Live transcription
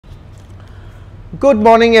Good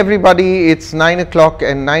morning, everybody. It's 9 o'clock,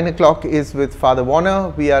 and 9 o'clock is with Father Warner.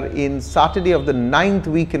 We are in Saturday of the 9th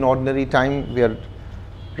week in Ordinary Time. We are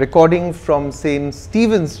recording from St.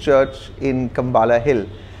 Stephen's Church in Kambala Hill.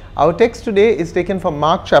 Our text today is taken from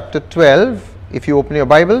Mark chapter 12. If you open your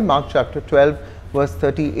Bible, Mark chapter 12, verse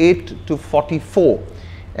 38 to 44.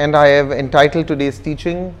 And I have entitled today's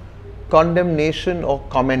teaching, Condemnation or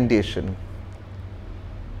Commendation.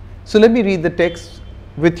 So let me read the text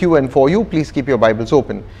with you and for you. Please keep your Bibles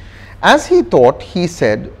open. As he thought, he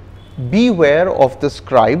said, "Beware of the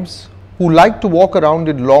scribes who like to walk around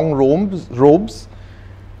in long robes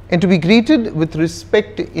and to be greeted with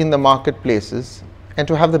respect in the marketplaces and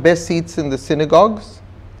to have the best seats in the synagogues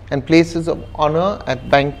and places of honor at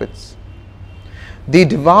banquets. They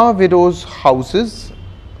devour widows' houses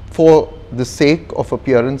for the sake of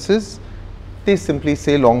appearances. They simply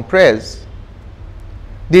say long prayers.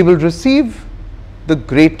 They will receive the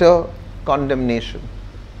greater condemnation."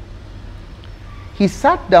 He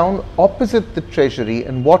sat down opposite the treasury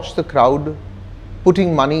and watched the crowd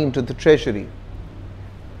putting money into the treasury.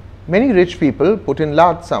 Many rich people put in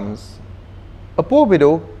large sums. A poor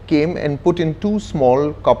widow came and put in 2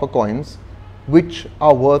 small copper coins, which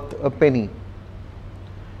are worth a penny.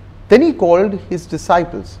 Then he called his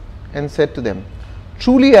disciples and said to them,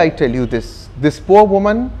 "Truly I tell you this poor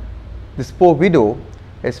woman, this poor widow,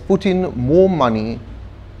 has put in more money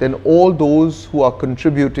than all those who are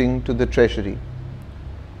contributing to the treasury.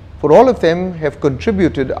 For all of them have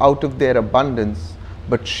contributed out of their abundance,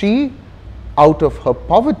 but she, out of her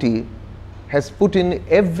poverty, has put in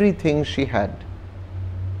everything she had,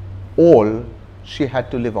 all she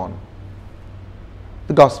had to live on."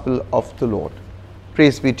 The Gospel of the Lord.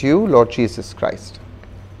 Praise be to you, Lord Jesus Christ.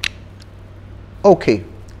 Okay.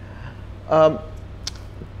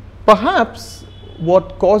 Perhaps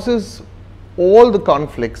what causes all the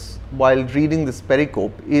conflicts while reading this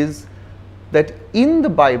pericope is that in the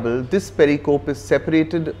Bible, this pericope is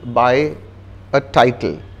separated by a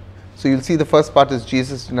title. So you'll see the first part is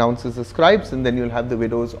Jesus denounces the scribes, and then you'll have the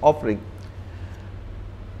widow's offering.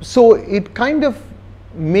 So it kind of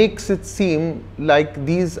makes it seem like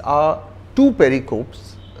these are 2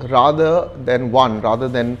 pericopes rather than one, rather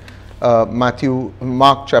than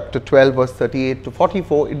Mark chapter 12 verse 38 to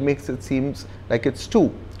 44, it makes it seems like it's 2.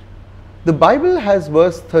 The Bible has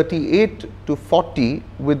verse 38 to 40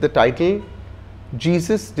 with the title,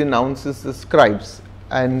 Jesus denounces the scribes,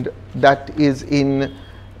 and that is in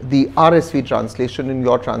the RSV translation. In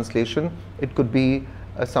your translation, it could be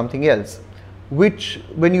something else, which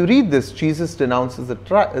when you read this, Jesus denounces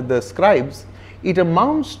the scribes, it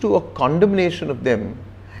amounts to a condemnation of them.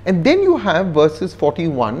 And then you have verses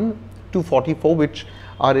 41 to 44, which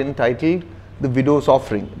are entitled the widow's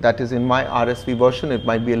offering. That is in my RSV version. It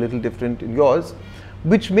might be a little different in yours,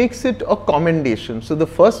 which makes it a commendation. So the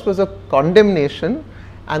first was a condemnation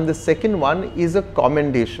and the second one is a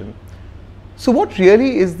commendation. So what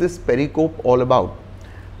really is this pericope all about?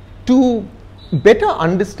 To better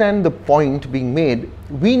understand the point being made,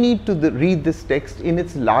 we need to read this text in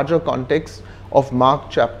its larger context of Mark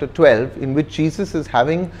chapter 12, in which Jesus is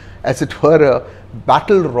having, as it were, a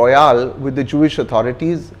battle royale with the Jewish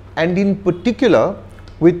authorities, and in particular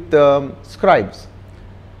with the scribes.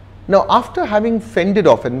 Now, after having fended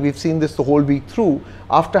off, and we've seen this the whole week through,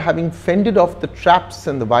 after having fended off the traps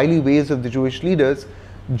and the wily ways of the Jewish leaders,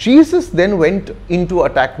 Jesus then went into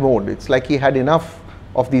attack mode. It's like he had enough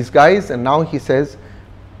of these guys, and now he says,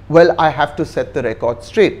 well, I have to set the record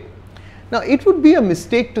straight. Now, it would be a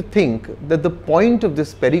mistake to think that the point of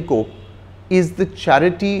this pericope is the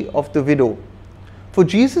charity of the widow. For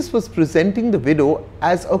Jesus was presenting the widow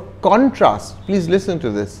as a contrast. Please listen to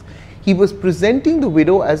this. He was presenting the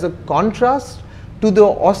widow as a contrast to the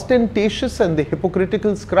ostentatious and the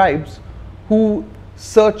hypocritical scribes who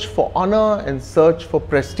search for honor and search for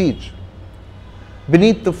prestige.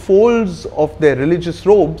 Beneath the folds of their religious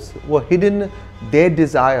robes were hidden their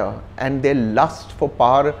desire and their lust for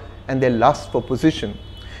power and their lust for position.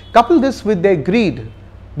 Couple this with their greed,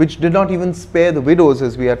 which did not even spare the widows,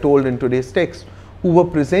 as we are told in today's text, who were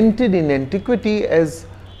presented in antiquity as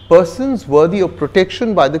persons worthy of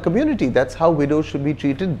protection by the community. That's how widows should be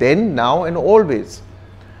treated then, now, and always.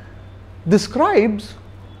 The scribes,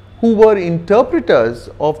 who were interpreters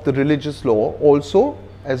of the religious law, also,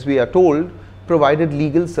 as we are told, provided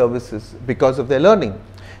legal services because of their learning.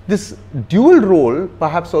 This dual role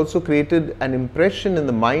perhaps also created an impression in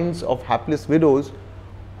the minds of hapless widows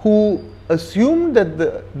who assumed that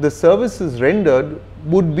the services rendered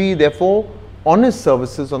would be therefore honest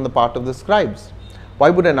services on the part of the scribes. Why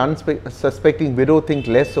would an unsuspecting widow think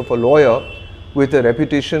less of a lawyer with a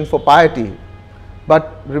reputation for piety?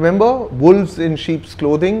 But remember, wolves in sheep's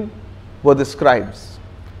clothing were the scribes.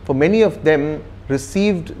 For many of them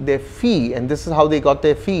received their fee, and this is how they got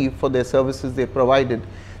their fee for their services they provided.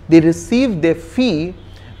 They received their fee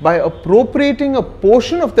by appropriating a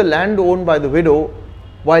portion of the land owned by the widow,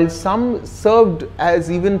 while some served as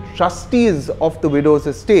even trustees of the widow's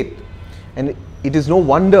estate. And it is no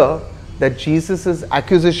wonder that Jesus'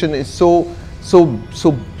 accusation is so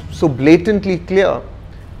blatantly clear.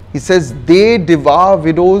 He says, they devour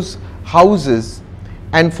widows' houses,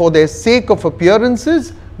 and for their sake of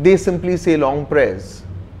appearances, they simply say long prayers.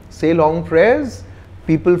 Say long prayers,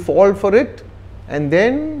 people fall for it, and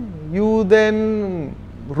then you then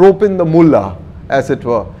rope in the mullah, as it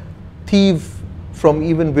were. Thief from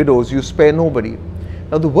even widows, you spare nobody.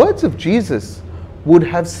 Now the words of Jesus would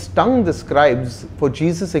have stung the scribes, for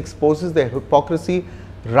Jesus exposes their hypocrisy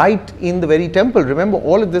right in the very temple. Remember,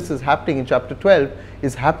 all of this is happening in chapter 12,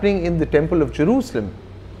 is happening in the temple of Jerusalem.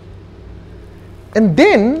 And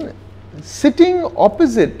then, sitting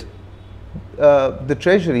opposite the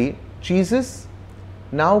treasury, Jesus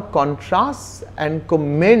now contrasts and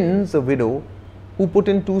commends a widow who put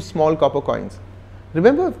in 2 small copper coins.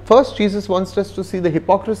 Remember, first Jesus wants us to see the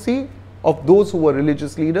hypocrisy of those who were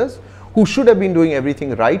religious leaders, who should have been doing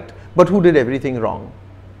everything right, but who did everything wrong.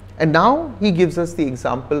 And now he gives us the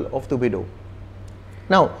example of the widow.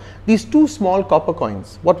 Now, these 2 small copper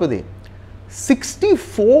coins, what were they?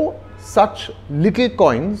 64 such little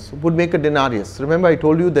coins would make a denarius. Remember, I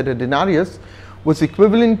told you that a denarius was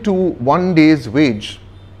equivalent to 1 day's wage.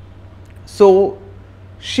 So,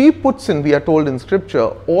 she puts in, we are told in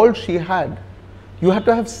scripture, all she had. You had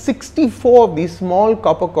to have 64 of these small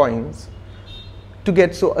copper coins to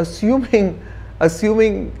get. So, assuming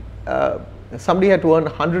somebody had to earn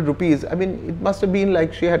 100 rupees, I mean, it must have been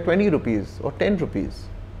like she had 20 rupees or 10 rupees.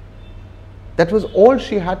 That was all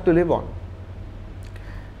she had to live on.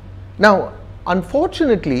 Now,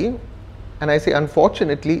 unfortunately, and I say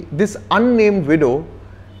unfortunately, this unnamed widow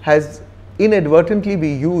has inadvertently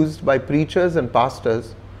been used by preachers and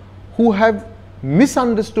pastors who have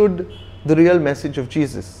misunderstood the real message of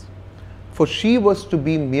Jesus. For she was to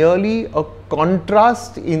be merely a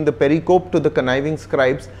contrast in the pericope to the conniving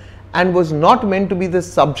scribes, and was not meant to be the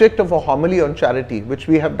subject of a homily on charity, which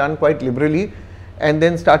we have done quite liberally, and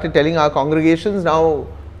then started telling our congregations, now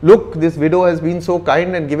look, this widow has been so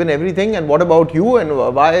kind and given everything, and what about you, and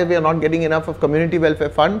why we are not getting enough of community welfare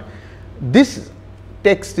fund. This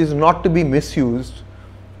text is not to be misused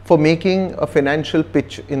for making a financial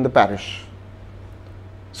pitch in the parish.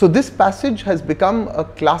 So this passage has become a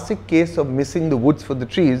classic case of missing the woods for the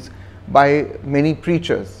trees by many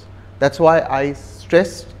preachers. That's why I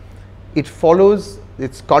stressed it follows,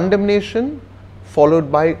 its condemnation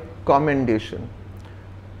followed by commendation.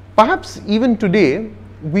 Perhaps even today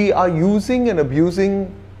we are using and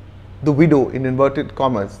abusing the widow in inverted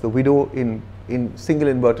commas, the widow in single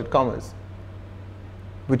inverted commas,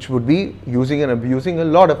 which would be using and abusing a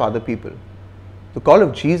lot of other people. The call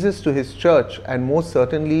of Jesus to his church, and most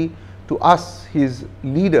certainly to us, his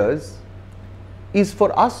leaders, is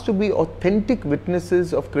for us to be authentic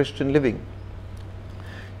witnesses of Christian living.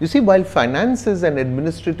 You see, while finances and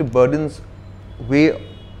administrative burdens weigh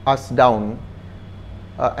us down,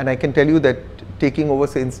 and I can tell you that taking over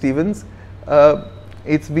St. Stephen's,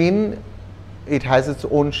 it has its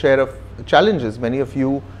own share of challenges. Many of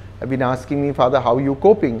you have been asking me, Father, how are you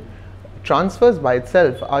coping? Transfers by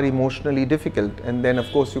itself are emotionally difficult, and then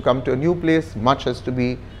of course you come to a new place, much has to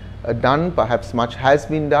be done, perhaps much has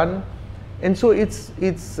been done, and so it's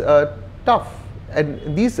tough.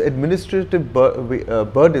 And these administrative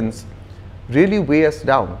burdens really weigh us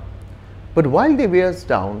down. But while they weigh us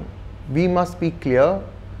down, we must be clear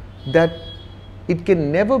that it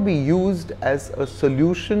can never be used as a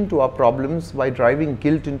solution to our problems by driving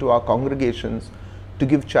guilt into our congregations to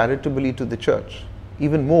give charitably to the church.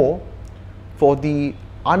 Even more, for the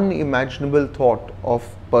unimaginable thought of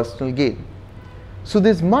personal gain. So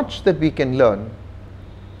there's much that we can learn.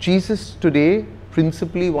 Jesus today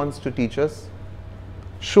principally wants to teach us,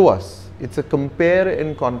 show us. It's a compare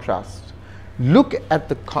and contrast. Look at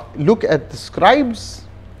the scribes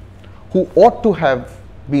who ought to have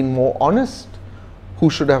been more honest,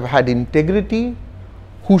 who should have had integrity,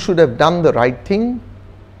 who should have done the right thing,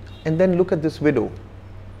 and then look at this widow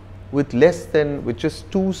with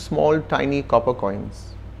just 2 small tiny copper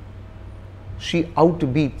coins. She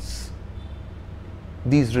outbeats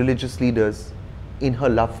these religious leaders in her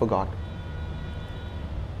love for God.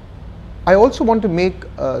 I also want to make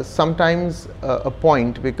sometimes a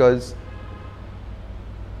point, because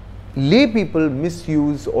lay people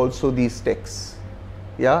misuse also these texts,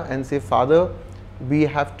 yeah, and say, Father, we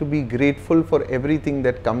have to be grateful for everything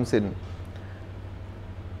that comes in.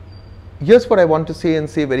 Here's what I want to say, and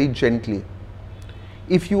say very gently.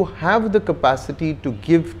 If you have the capacity to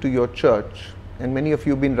give to your church, and many of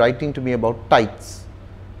you have been writing to me about tithes,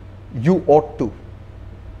 you ought to.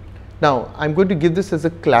 Now, I'm going to give this as a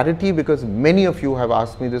clarity because many of you have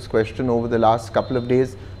asked me this question over the last couple of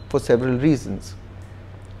days for several reasons.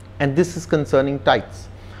 And this is concerning tithes.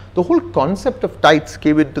 The whole concept of tithes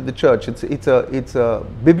came into the church. It's a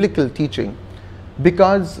biblical teaching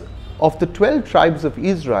because of the 12 tribes of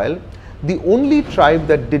Israel, the only tribe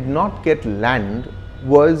that did not get land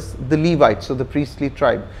was the Levites, so the priestly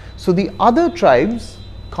tribe. So the other tribes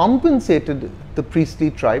compensated the priestly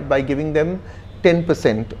tribe by giving them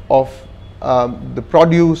 10% of the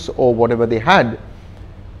produce or whatever they had.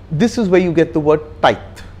 This is where you get the word tithe,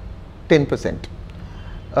 10%.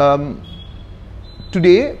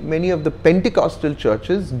 Today, many of the Pentecostal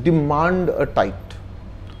churches demand a tithe,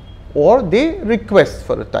 or they request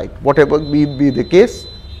for a tithe, whatever be the case.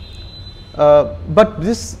 But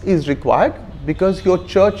this is required because your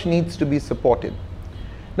church needs to be supported.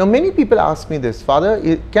 Now, many people ask me this,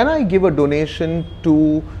 Father, can I give a donation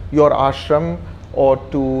to your ashram or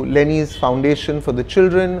to Lenny's foundation for the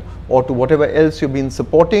children or to whatever else you've been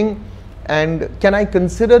supporting, and can I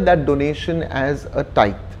consider that donation as a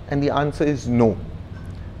tithe? And the answer is no.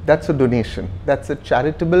 That's a donation. That's a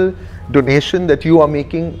charitable donation that you are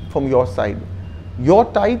making from your side. Your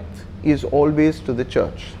tithe is always to the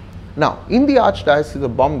church. Now, in the Archdiocese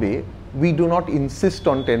of Bombay, we do not insist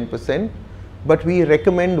on 10%, but we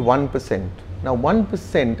recommend 1%. Now,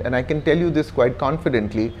 1%, and I can tell you this quite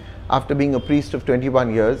confidently, after being a priest of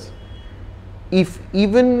 21 years, if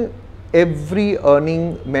even every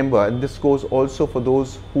earning member, and this goes also for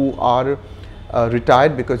those who are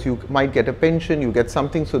retired, because you might get a pension, you get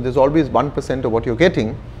something, so there's always 1% of what you're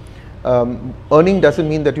getting. Earning doesn't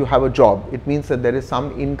mean that you have a job. It means that there is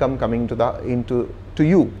some income coming to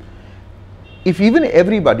you. If even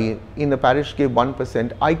everybody in the parish gave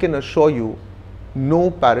 1%, I can assure you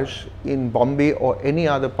no parish in Bombay or any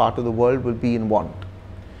other part of the world will be in want.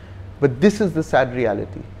 But this is the sad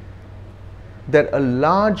reality, that a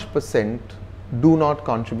large percent do not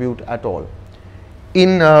contribute at all.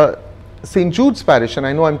 In St. Jude's parish, and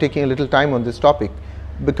I know I'm taking a little time on this topic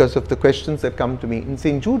because of the questions that come to me. In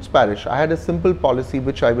St. Jude's parish, I had a simple policy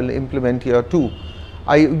which I will implement here too.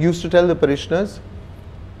 I used to tell the parishioners,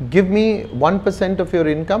 give me 1% of your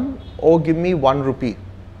income or give me 1 rupee,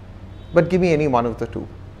 but give me any one of the two.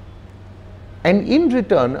 And in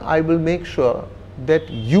return, I will make sure that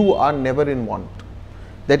you are never in want,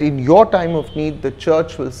 that in your time of need, the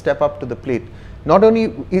church will step up to the plate.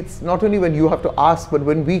 It's not only when you have to ask, but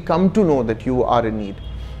when we come to know that you are in need.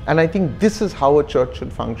 And I think this is how a church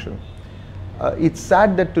should function. It's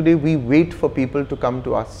sad that today we wait for people to come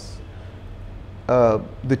to us.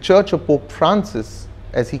 The Church of Pope Francis,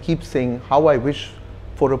 as he keeps saying, how I wish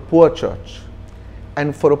for a poor church.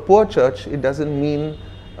 And for a poor church, it doesn't mean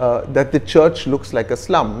that the church looks like a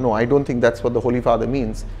slum. No, I don't think that's what the Holy Father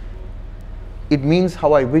means. It means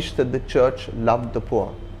how I wish that the church loved the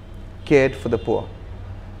poor, cared for the poor.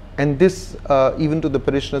 And this, even to the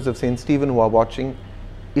parishioners of St. Stephen who are watching,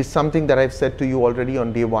 is something that I've said to you already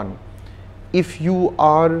on day one. If you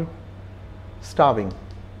are starving,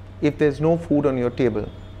 if there's no food on your table,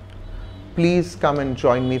 please come and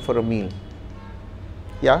join me for a meal.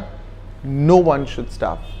 Yeah? No one should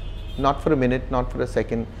starve. Not for a minute, not for a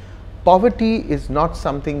second. Poverty is not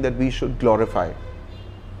something that we should glorify.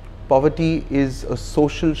 Poverty is a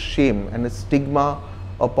social shame and a stigma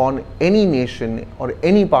upon any nation or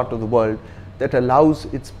any part of the world that allows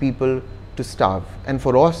its people to starve. And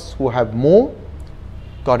for us who have more,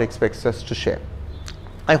 God expects us to share.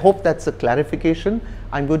 I hope that's a clarification.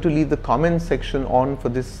 I'm going to leave the comment section on for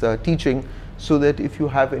this teaching, so that if you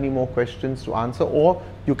have any more questions to answer, or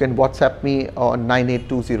you can WhatsApp me on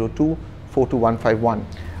 98202 42151.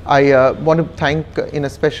 I want to thank in a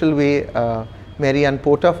special way Mary Ann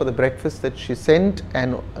Porter for the breakfast that she sent,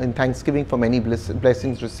 and in Thanksgiving for many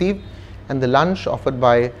blessings received, and the lunch offered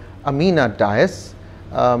by Amina Dias,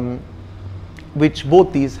 which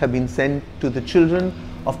both these have been sent to the children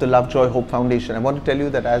of the Love, Joy, Hope Foundation. I want to tell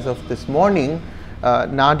you that as of this morning,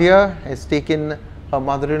 Nadia has taken her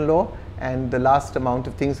mother-in-law, and the last amount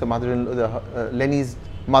of things, her mother-in-law, Lenny's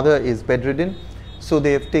mother is bedridden, so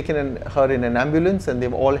they have taken her in an ambulance and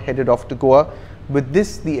they've all headed off to Goa. With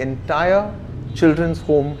this, the entire children's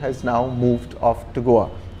home has now moved off to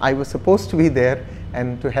Goa. I was supposed to be there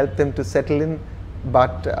and to help them to settle in,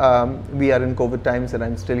 but we are in COVID times and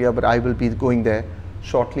I'm still here, but I will be going there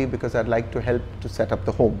shortly because I'd like to help to set up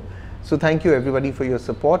the home. So thank you everybody for your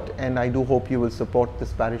support, and I do hope you will support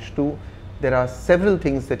this parish too. There are several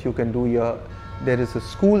things that you can do here. There is a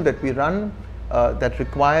school that we run that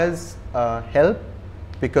requires help,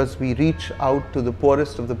 because we reach out to the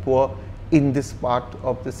poorest of the poor in this part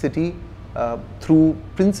of the city.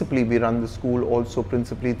 Principally we run the school also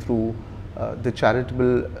principally through the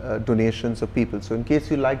charitable donations of people. So in case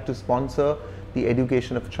you like to sponsor the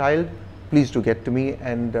education of a child, please do get to me,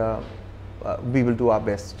 and we will do our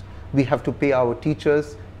best. We have to pay our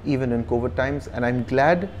teachers even in COVID times, and I'm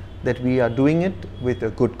glad that we are doing it with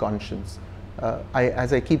a good conscience.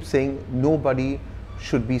 As I keep saying, nobody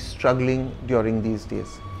should be struggling during these days.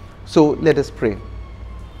 So let us pray. In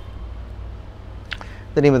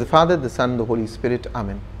the name of the Father, the Son, the Holy Spirit.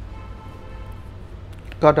 Amen.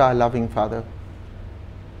 God, our loving Father,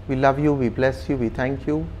 we love you, we bless you, we thank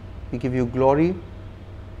you, we give you glory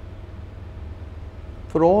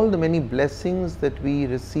for all the many blessings that we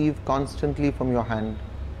receive constantly from your hand.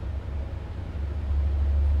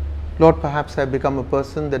 Lord, perhaps I've become a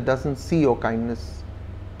person that doesn't see your kindness,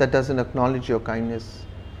 that doesn't acknowledge your kindness,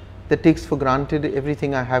 that takes for granted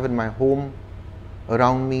everything I have in my home,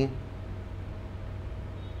 around me.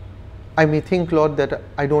 I may think, Lord, that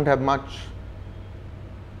I don't have much,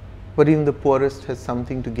 but even the poorest has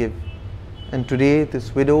something to give. And today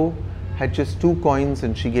this widow had just 2 coins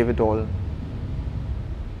and she gave it all.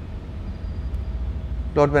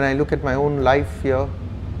 Lord, when I look at my own life here,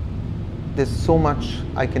 there's so much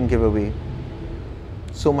I can give away,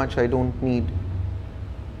 so much I don't need.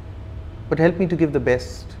 But help me to give the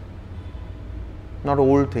best, not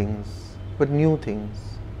old things, but new things,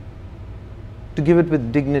 to give it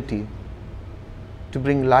with dignity, to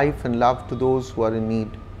bring life and love to those who are in need.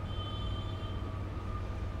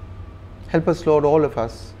 Help us, Lord, all of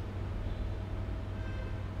us,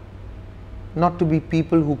 not to be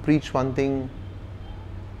people who preach one thing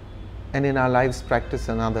and in our lives practice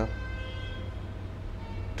another.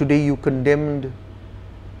 Today you condemned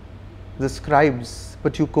the scribes,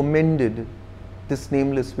 but you commended this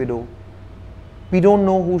nameless widow. We don't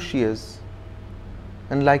know who she is,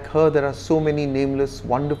 and like her there are so many nameless,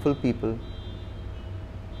 wonderful people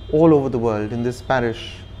all over the world in this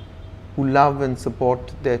parish who love and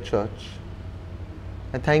support their church.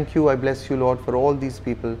 I thank you, I bless you, Lord, for all these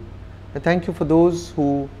people. I thank you for those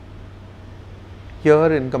who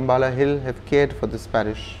here in Gambala Hill have cared for this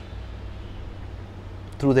parish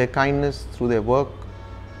through their kindness, through their work.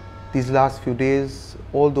 These last few days,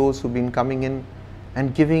 all those who've been coming in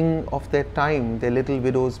and giving of their time, their little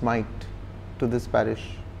widow's mite to this parish.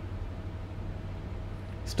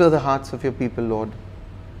 Stir the hearts of your people, Lord,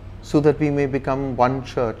 so that we may become one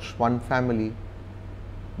church, one family,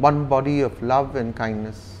 one body of love and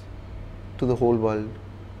kindness to the whole world.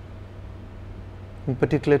 In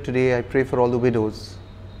particular today, I pray for all the widows,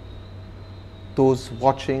 those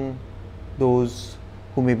watching, those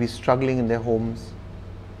who may be struggling in their homes.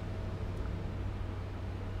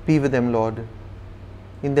 Be with them, Lord,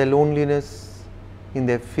 in their loneliness, in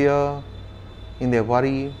their fear, in their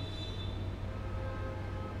worry.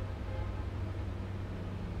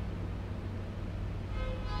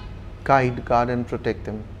 Guide, guard and protect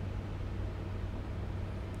them.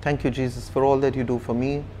 Thank you, Jesus, for all that you do for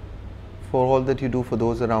me, for all that you do for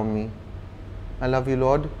those around me. I love you,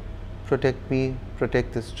 Lord. Protect me,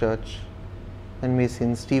 protect this church, and may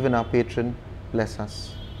Saint Stephen, our patron, bless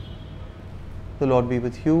us. The Lord be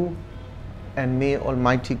with you, and may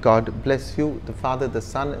Almighty God bless you, the Father, the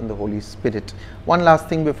Son, and the Holy Spirit. One last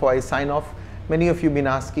thing before I sign off. Many of you have been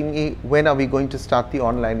asking me, when are we going to start the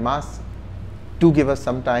online Mass? Do give us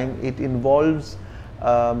some time. It involves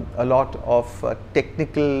a lot of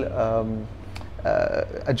technical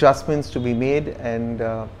adjustments to be made, and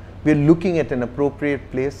we're looking at an appropriate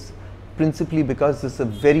place, principally because this is a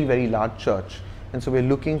very, very large church, and so we're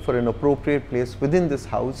looking for an appropriate place within this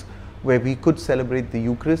house where we could celebrate the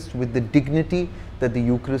Eucharist with the dignity that the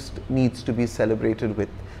Eucharist needs to be celebrated with.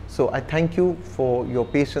 So I thank you for your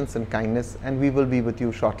patience and kindness, and we will be with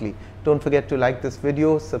you shortly. Don't forget to like this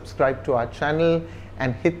video, subscribe to our channel,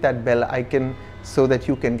 and hit that bell icon so that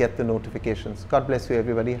you can get the notifications. God bless you,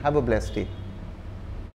 everybody. Have a blessed day.